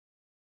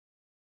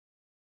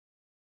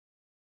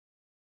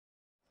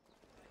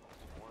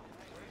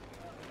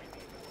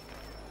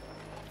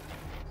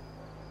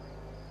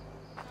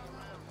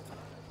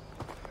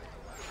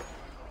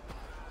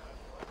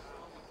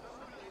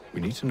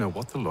We need to know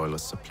what the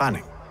Loyalists are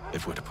planning,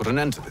 if we're to put an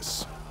end to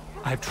this.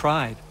 I've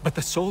tried, but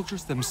the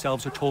soldiers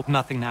themselves are told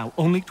nothing now,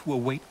 only to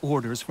await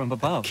orders from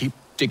above. Keep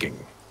digging.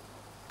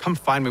 Come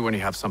find me when you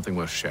have something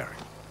worth sharing.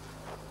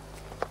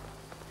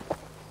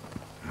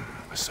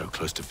 We're so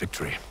close to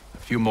victory. A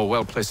few more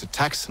well-placed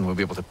attacks and we'll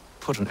be able to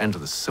put an end to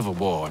the Civil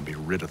War and be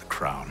rid of the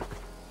crown.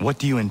 What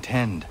do you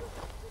intend?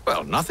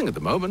 Well, nothing at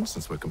the moment,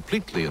 since we're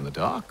completely in the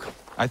dark.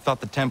 I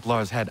thought the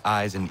Templars had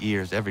eyes and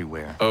ears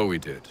everywhere. Oh, we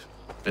did.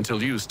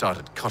 Until you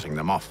started cutting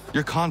them off.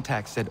 Your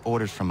contact said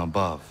orders from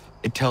above.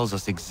 It tells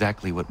us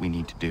exactly what we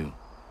need to do.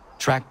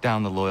 Track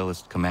down the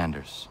Loyalist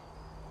commanders.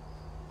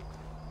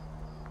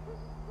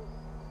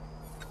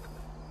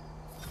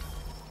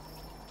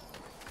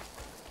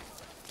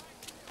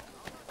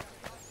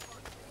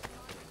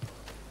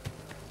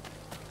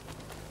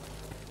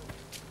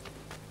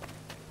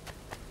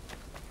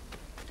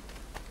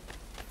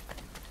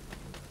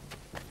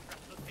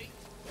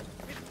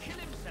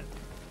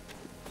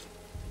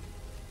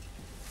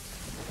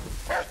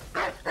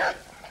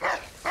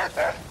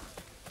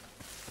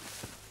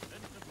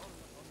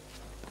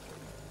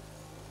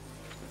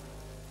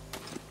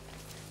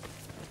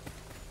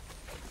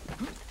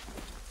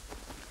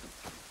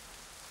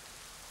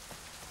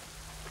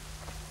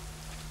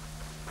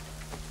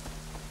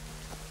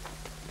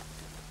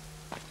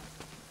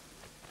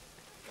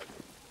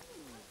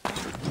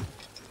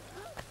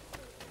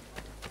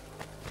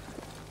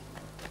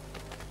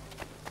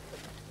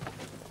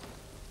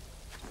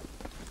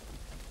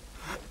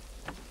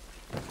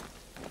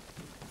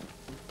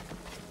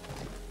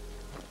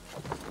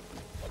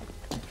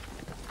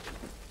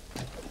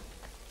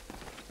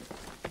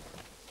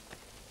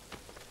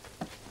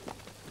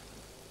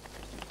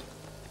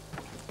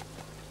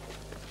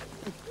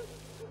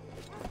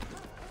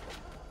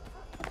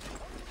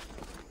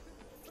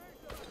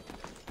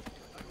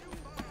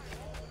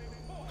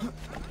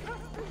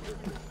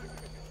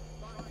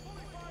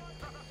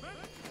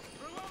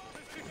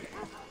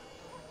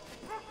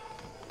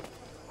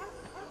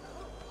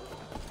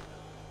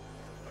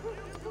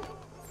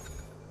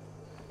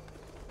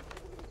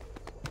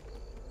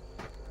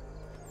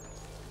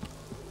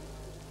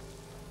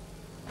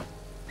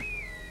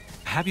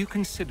 Have you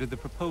considered the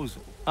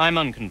proposal? I'm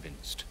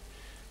unconvinced.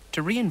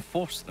 To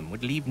reinforce them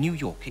would leave New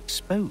York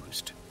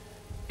exposed.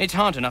 It's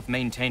hard enough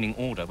maintaining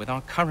order with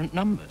our current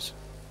numbers.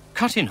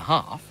 Cut in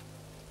half.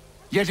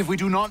 Yet if we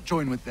do not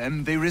join with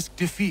them, they risk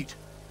defeat.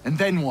 And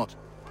then what?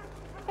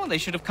 Well, they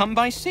should have come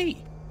by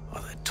sea. Oh,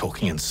 they're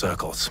talking in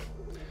circles.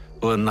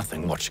 We'll learn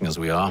nothing watching as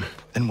we are.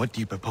 Then what do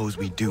you propose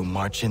we do?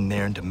 March in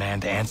there and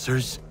demand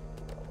answers?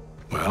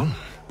 Well,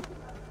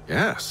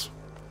 yes.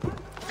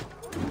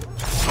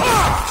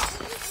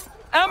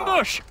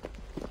 Ambush!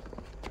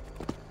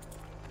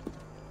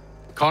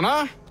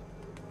 Connor?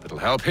 Little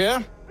help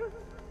here?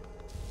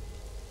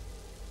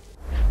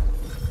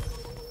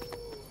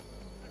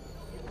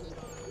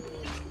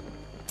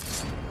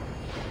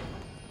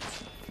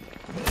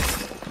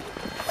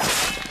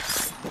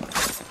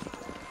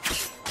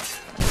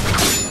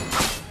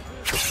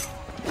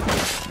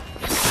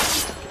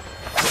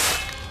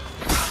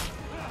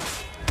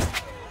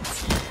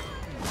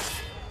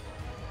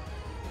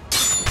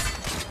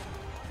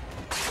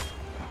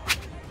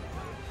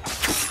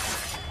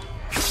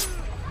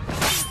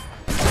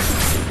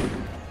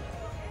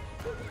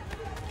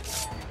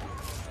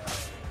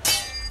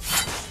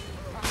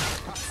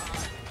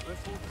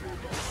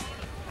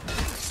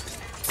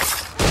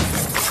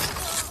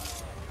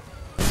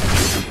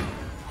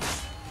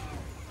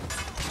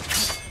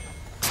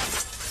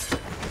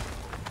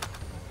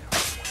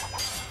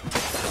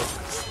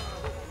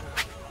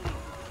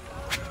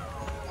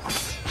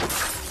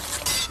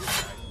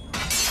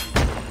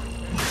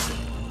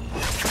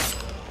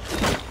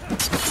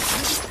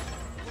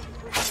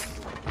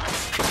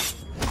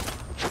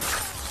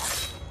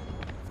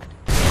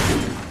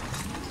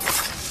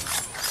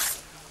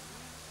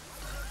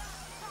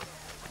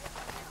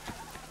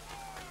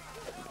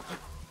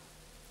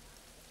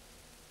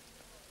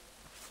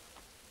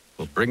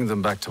 We'll bring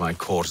them back to my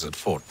quarters at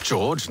Fort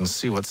George and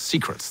see what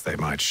secrets they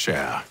might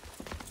share.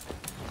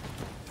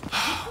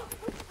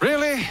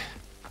 Really?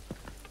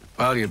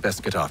 Well, you'd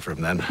best get after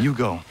him then. You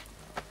go.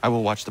 I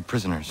will watch the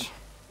prisoners.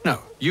 No,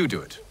 you do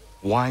it.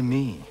 Why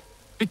me?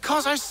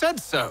 Because I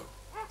said so.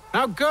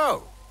 Now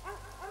go!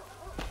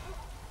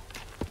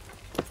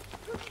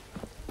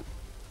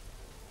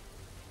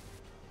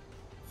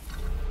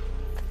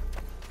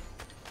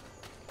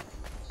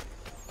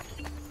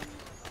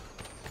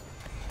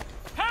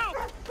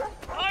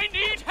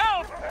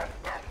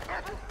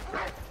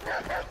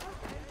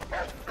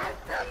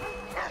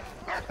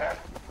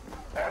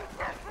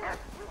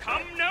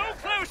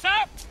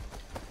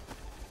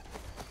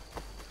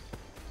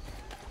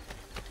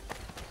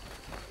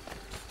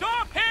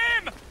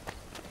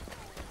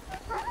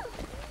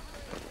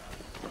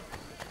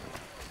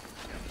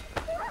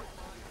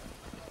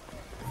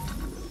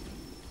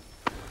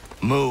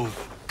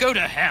 Move. Go to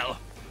hell.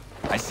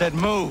 I said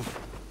move.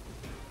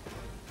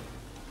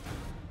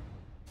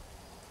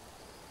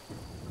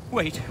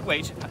 Wait.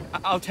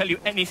 I'll tell you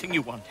anything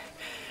you want.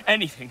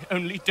 Anything,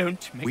 only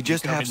don't make We me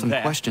just go have in some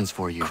there. questions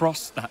for you.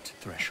 Cross that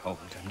threshold,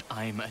 and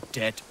I'm a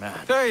dead man.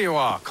 There you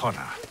are,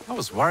 Connor. I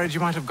was worried you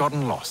might have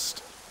gotten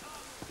lost.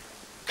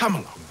 Come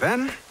along,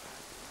 then.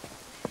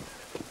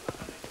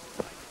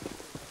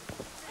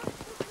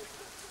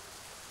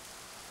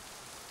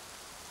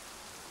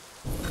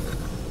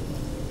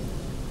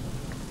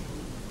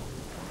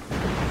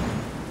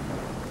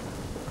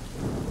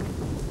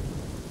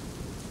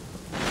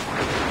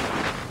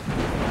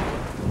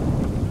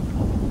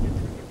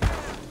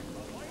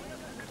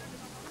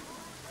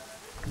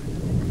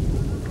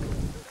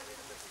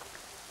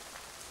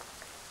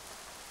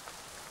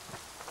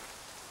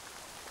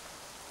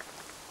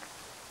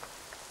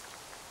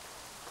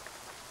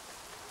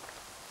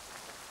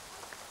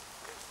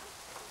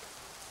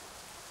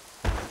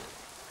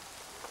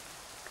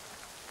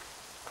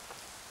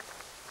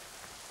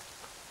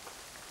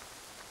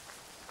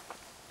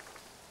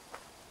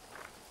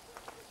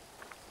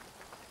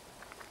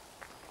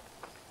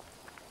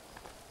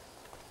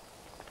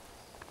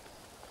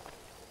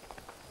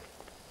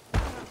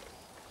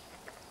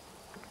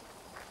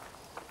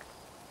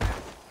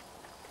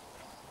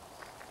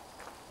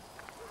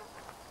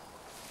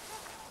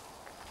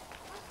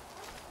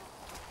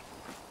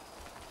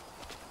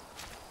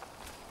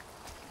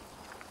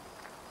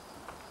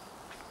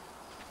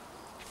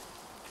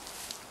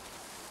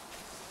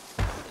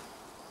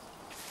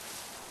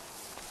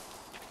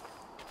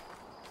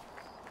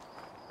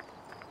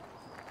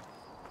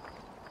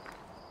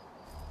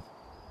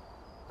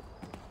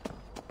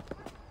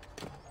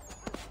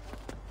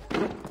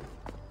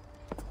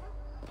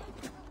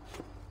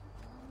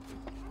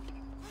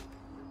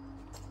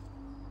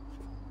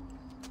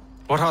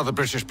 What are the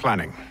British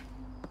planning?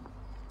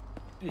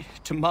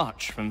 To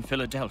march from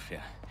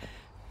Philadelphia.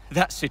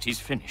 That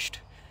city's finished.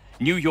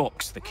 New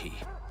York's the key.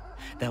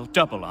 They'll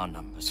double our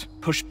numbers,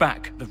 push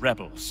back the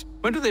rebels.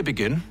 When do they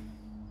begin?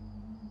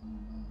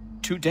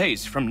 2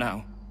 days from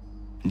now.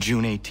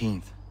 June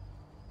 18th.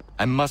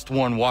 I must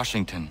warn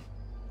Washington.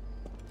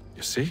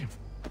 You see?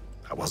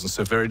 That wasn't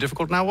so very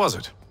difficult now, was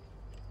it?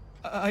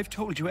 I've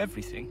told you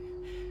everything.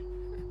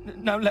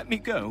 Now let me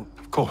go.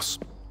 Of course.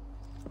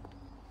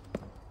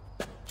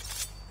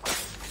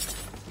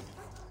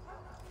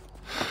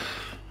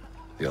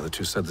 The other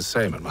two said the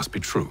same. It must be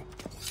true.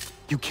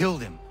 You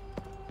killed him.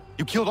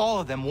 You killed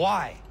all of them.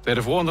 Why? They'd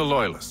have warned the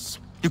Loyalists.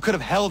 You could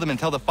have held him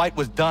until the fight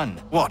was done.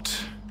 What?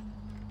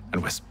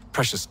 And waste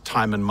precious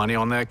time and money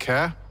on their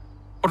care?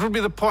 What would be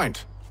the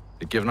point?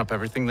 They'd given up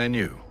everything they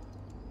knew.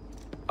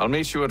 I'll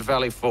meet you at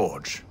Valley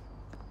Forge.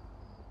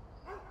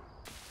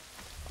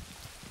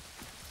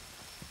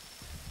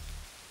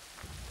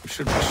 We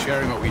should be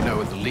sharing what we know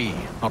with the Lee,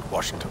 not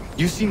Washington.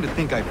 You seem to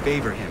think I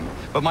favor him,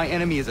 but my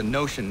enemy is a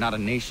notion, not a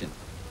nation.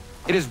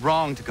 It is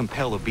wrong to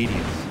compel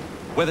obedience,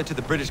 whether to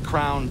the British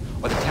Crown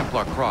or the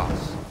Templar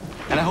Cross.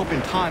 And I hope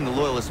in time the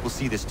Loyalists will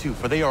see this too,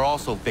 for they are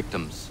also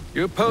victims.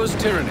 You oppose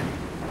tyranny,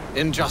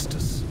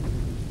 injustice.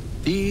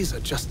 These are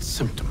just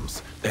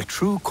symptoms. Their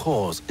true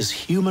cause is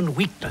human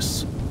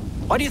weakness.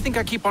 Why do you think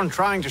I keep on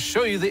trying to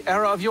show you the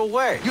error of your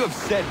way? You have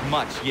said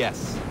much,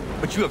 yes,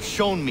 but you have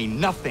shown me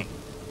nothing.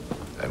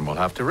 Then we'll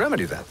have to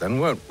remedy that then,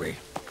 won't we?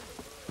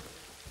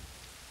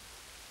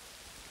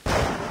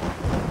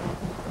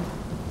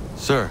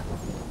 Sir.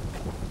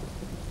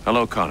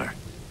 Hello, Connor.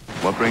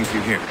 What brings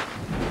you here?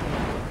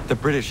 The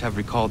British have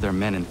recalled their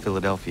men in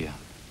Philadelphia.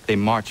 They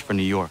march for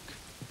New York.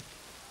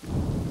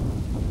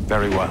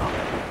 Very well.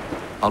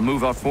 I'll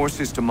move our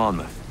forces to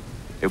Monmouth.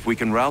 If we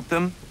can rout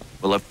them,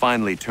 we'll have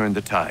finally turned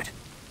the tide.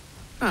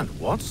 And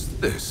what's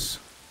this?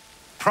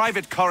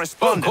 Private Oh,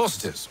 correspondence! of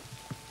course it is.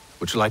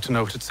 Would you like to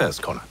know what it says,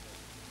 Connor?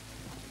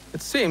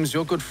 It seems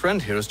your good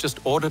friend here has just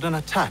ordered an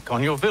attack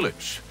on your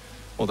village.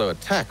 Although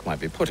attack might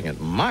be putting it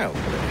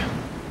mildly.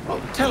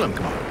 Well, tell him,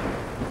 come on.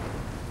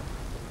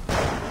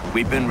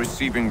 We've been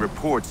receiving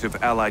reports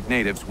of Allied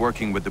natives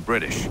working with the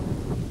British.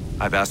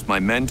 I've asked my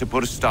men to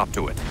put a stop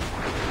to it.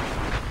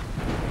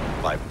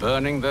 By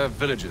burning their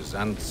villages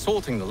and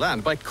salting the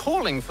land, by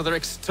calling for their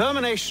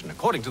extermination,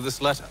 according to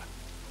this letter.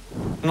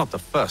 Not the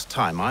first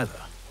time, either.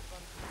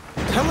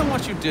 Tell them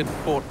what you did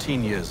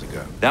 14 years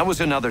ago. That was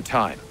another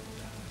time.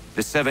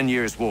 The 7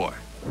 Years' War.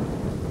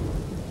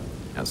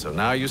 And so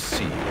now you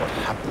see what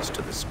happens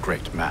to this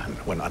great man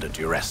when under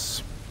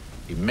duress.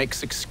 He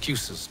makes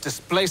excuses,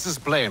 displaces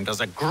blame,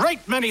 does a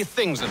great many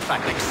things, in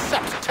fact,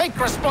 except take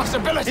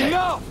responsibility!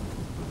 Enough!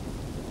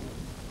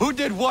 Who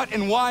did what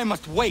and why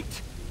must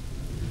wait.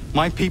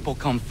 My people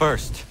come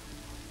first.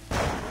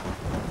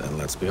 Then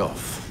let's be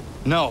off.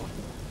 No.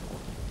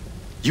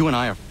 You and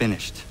I are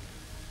finished.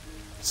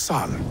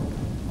 Son.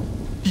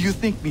 Do you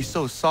think me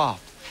so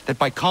soft that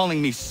by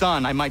calling me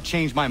son, I might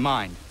change my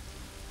mind?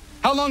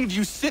 How long did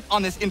you sit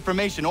on this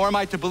information, or am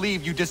I to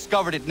believe you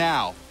discovered it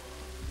now?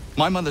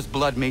 My mother's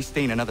blood may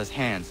stain another's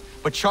hands,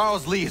 but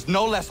Charles Lee is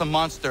no less a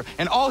monster,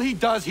 and all he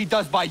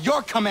does by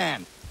your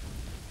command.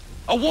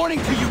 A warning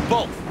to you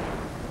both.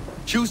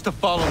 Choose to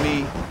follow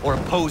me or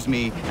oppose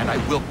me, and I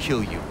will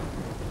kill you.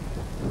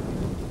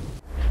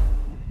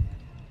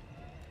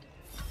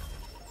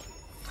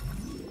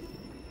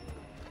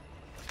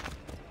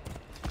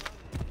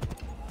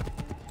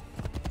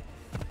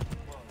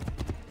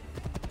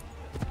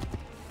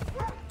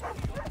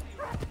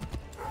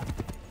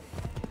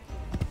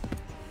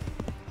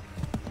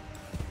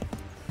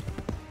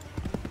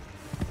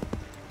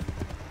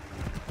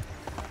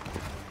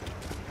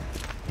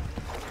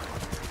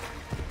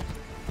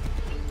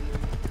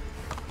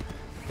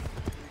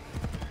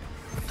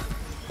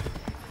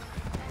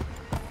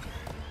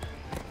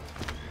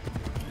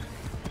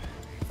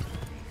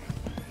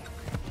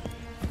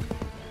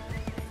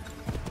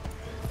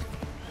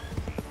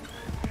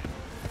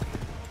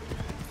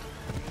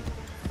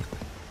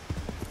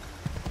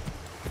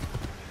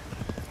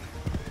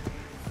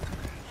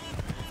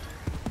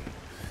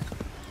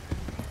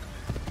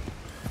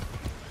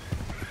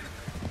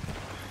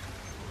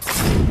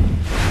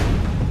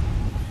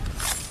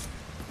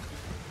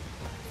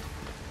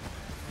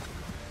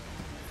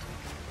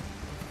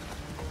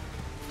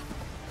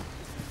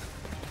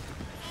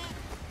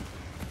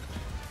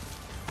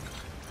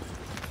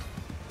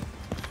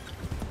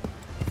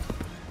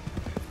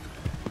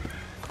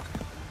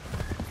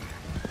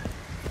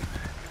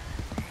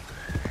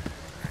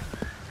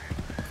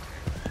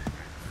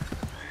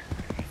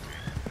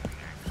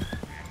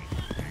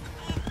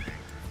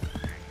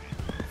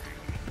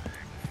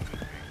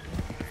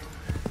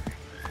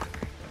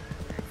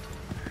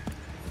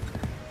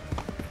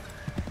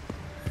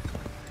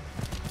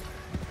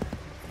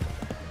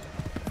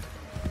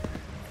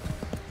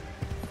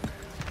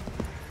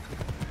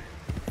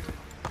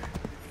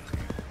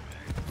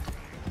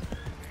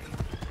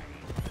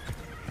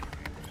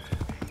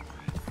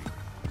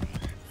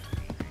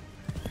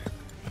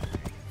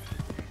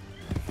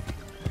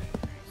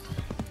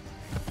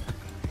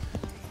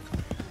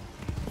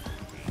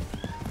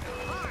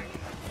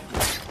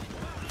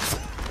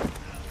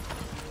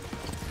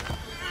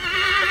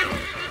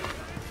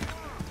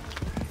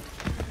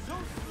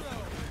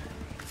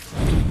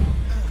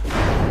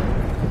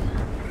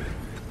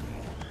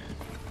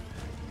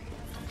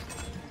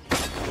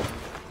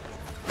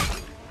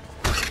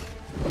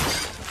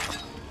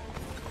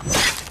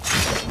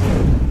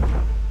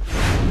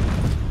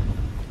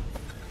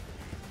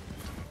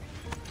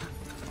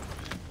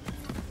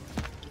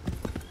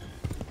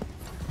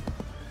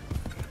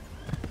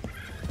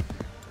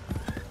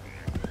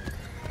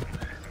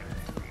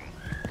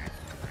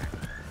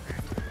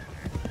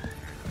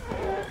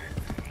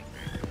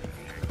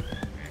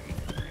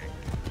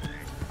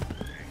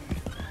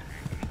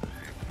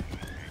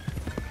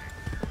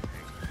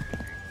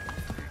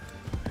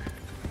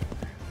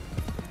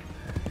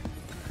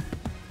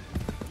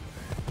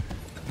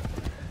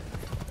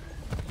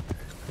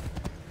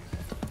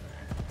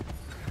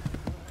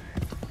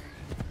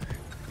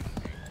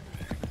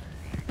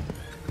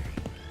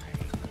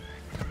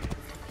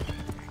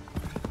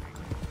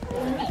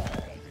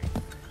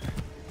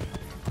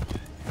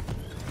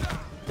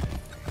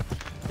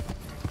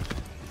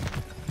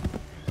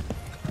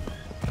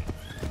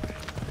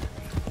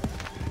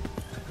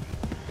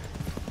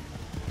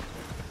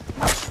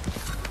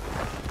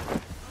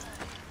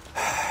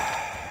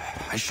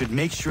 I should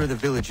make sure the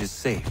village is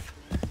safe.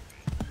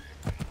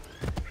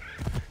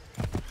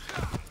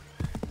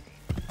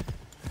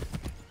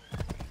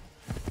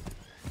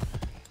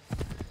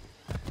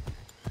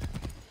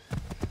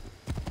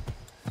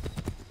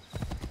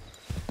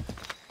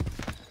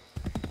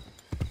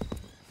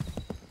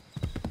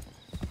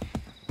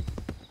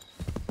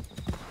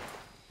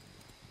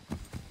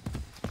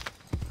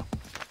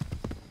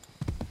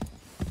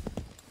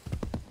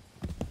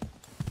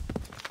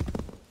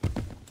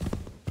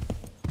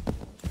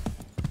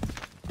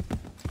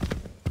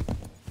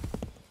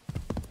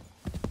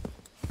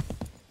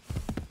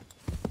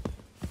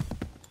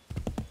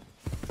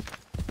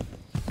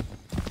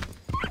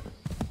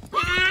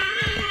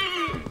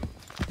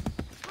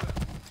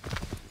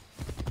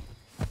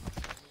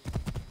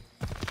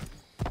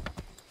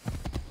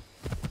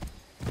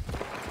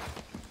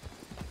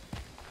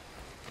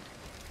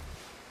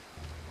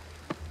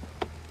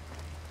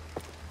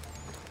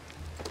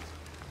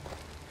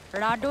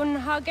 Radun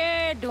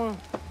hagedun.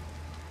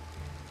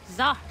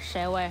 Za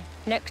shewe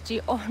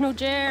nekti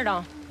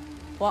ohnujera.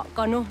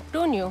 Wakanu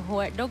dunyu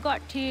hue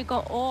dogati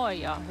ga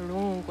oya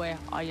rungwe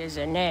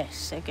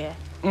ayezenesege.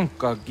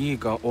 Unka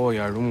giga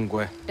oya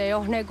rungwe. De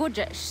ohne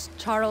gujes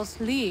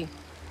Charles Lee.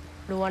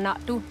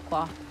 Luanatu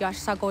kwa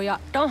yasagoya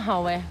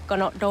donhawe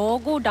kano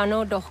dogu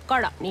dano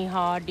dohkara ni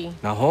hadi.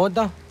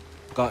 Nahoda?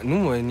 Ka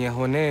numwe ni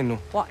honenu.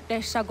 Wa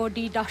de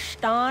sagodi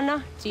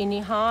dashtana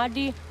zini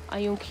hadi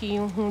ayun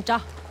kiyun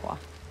hunta kwa.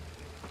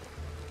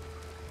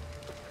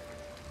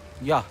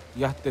 Ja,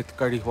 jättet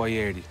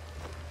karihwajeri.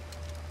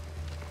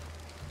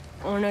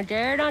 Ona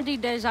dera di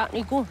desat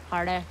ni gu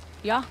hare.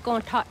 Ya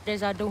kontat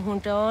desa du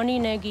huntoni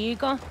ne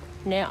giga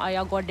ne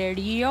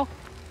ayaguaderio.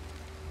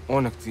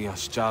 Onneksi ja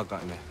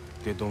sjagane.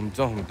 Te dom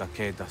zohunta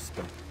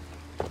kedasta.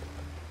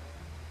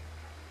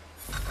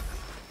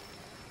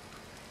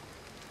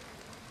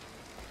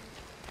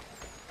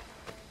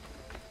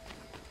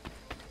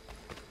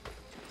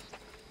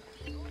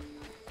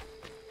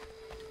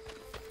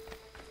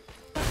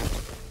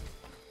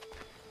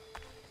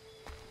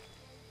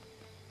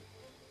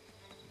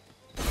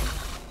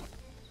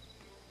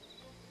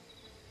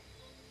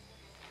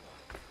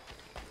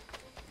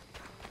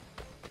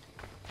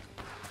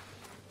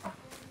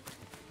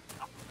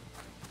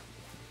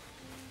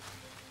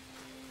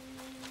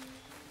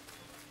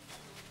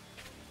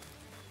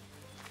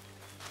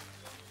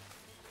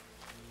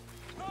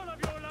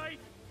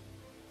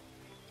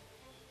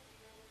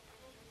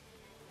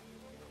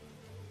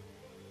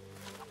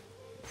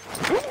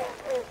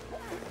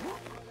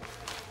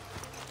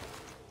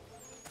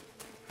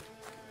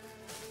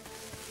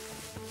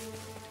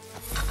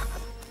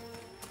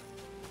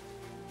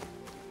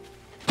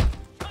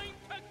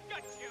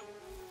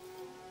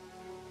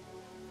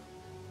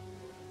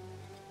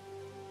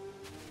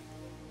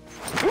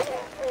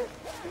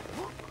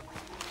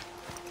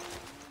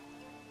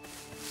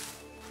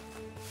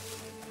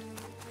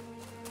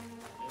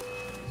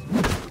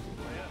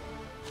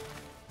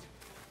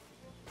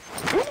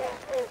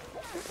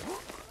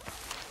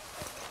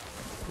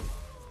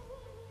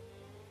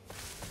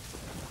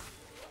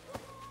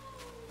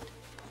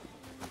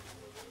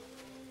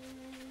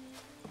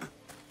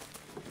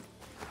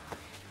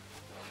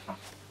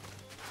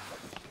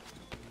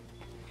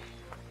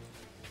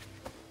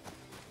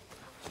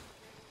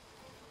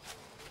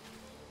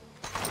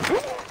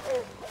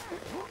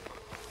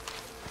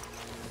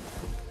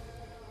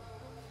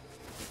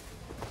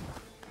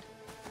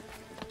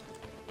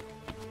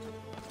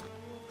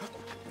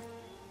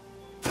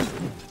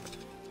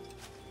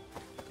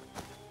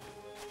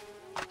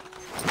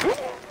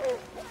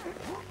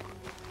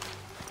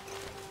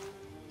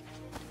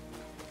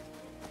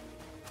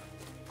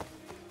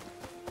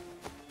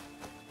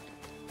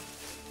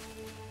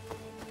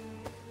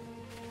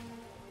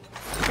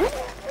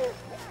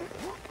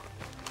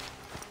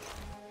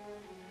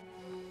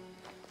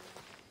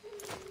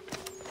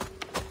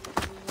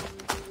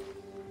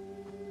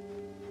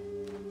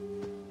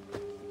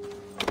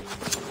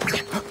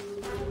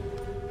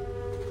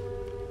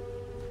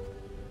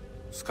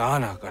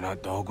 Skana kana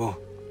dogo.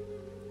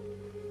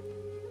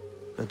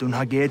 Radun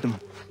hagedum.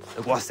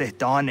 Agwase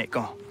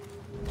taneka.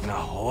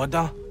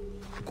 Nahoda?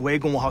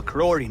 Gwegon wa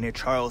hakrori ne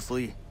Charles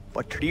Lee.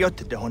 But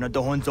triot de hona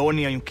dohon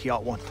zoni ayun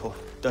kiat wanto.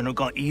 Dano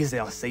gan easy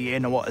on say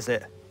na what is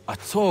it?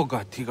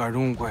 Atsoga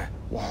tigarungwe.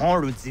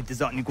 Waharu zi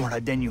dizat ni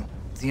gora denyu.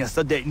 Zia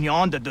sade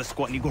nyanda de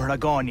squat ni gora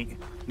gani.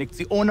 Nik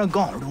zi ona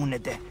gan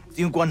runete.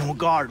 Zi gwan ho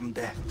garm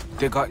de.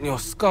 Te got nyo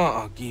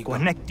ska giga.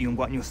 Gwanek di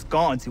gwan nyo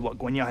ska zi wat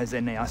gwanya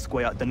hezene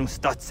asquaya danu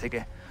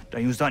statsege.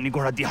 Dan yu zat ni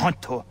gora di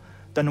hanto.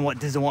 Danu what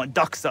diza want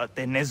daksa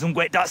de ne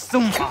zungwe da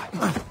sumpa.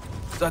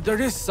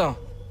 Sadarissa.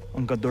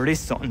 Anga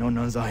dorissa no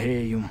na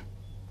zaheyum.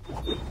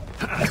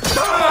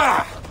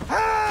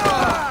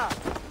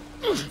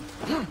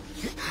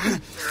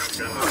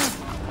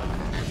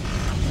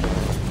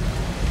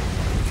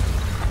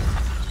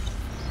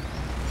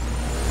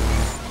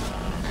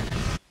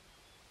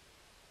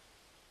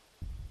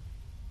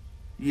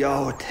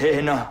 Yao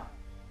tena,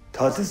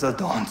 tas a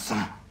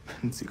dansum,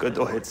 zika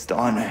dohet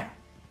stane.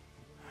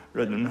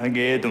 Radun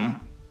hagedum,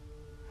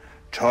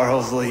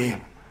 Charles Lee,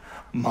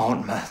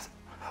 Mountmouth,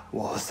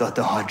 was at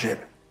the Hajib.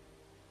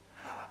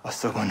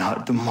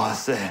 Asagonat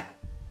Dumase,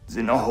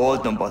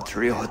 Zinahold and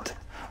Batriot,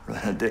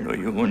 Renadeno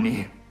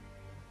Uni.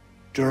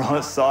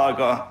 Durhan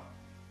Saga,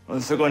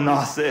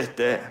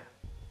 Asagonasete.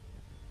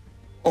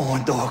 On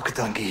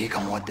Doctangi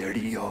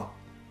Camoterio.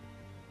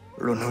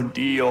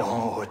 Ronodio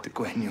hot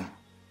Quenu.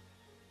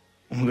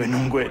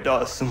 Ungenungue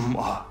da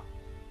summa.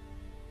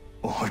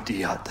 O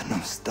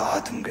diatanum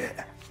statunge.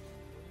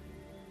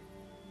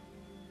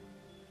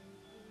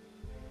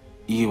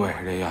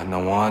 Iwehreya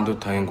nawando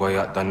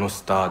taingwaya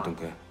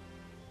danustadunge.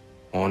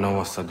 Ona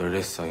was a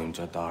dressa in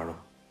Jadaro.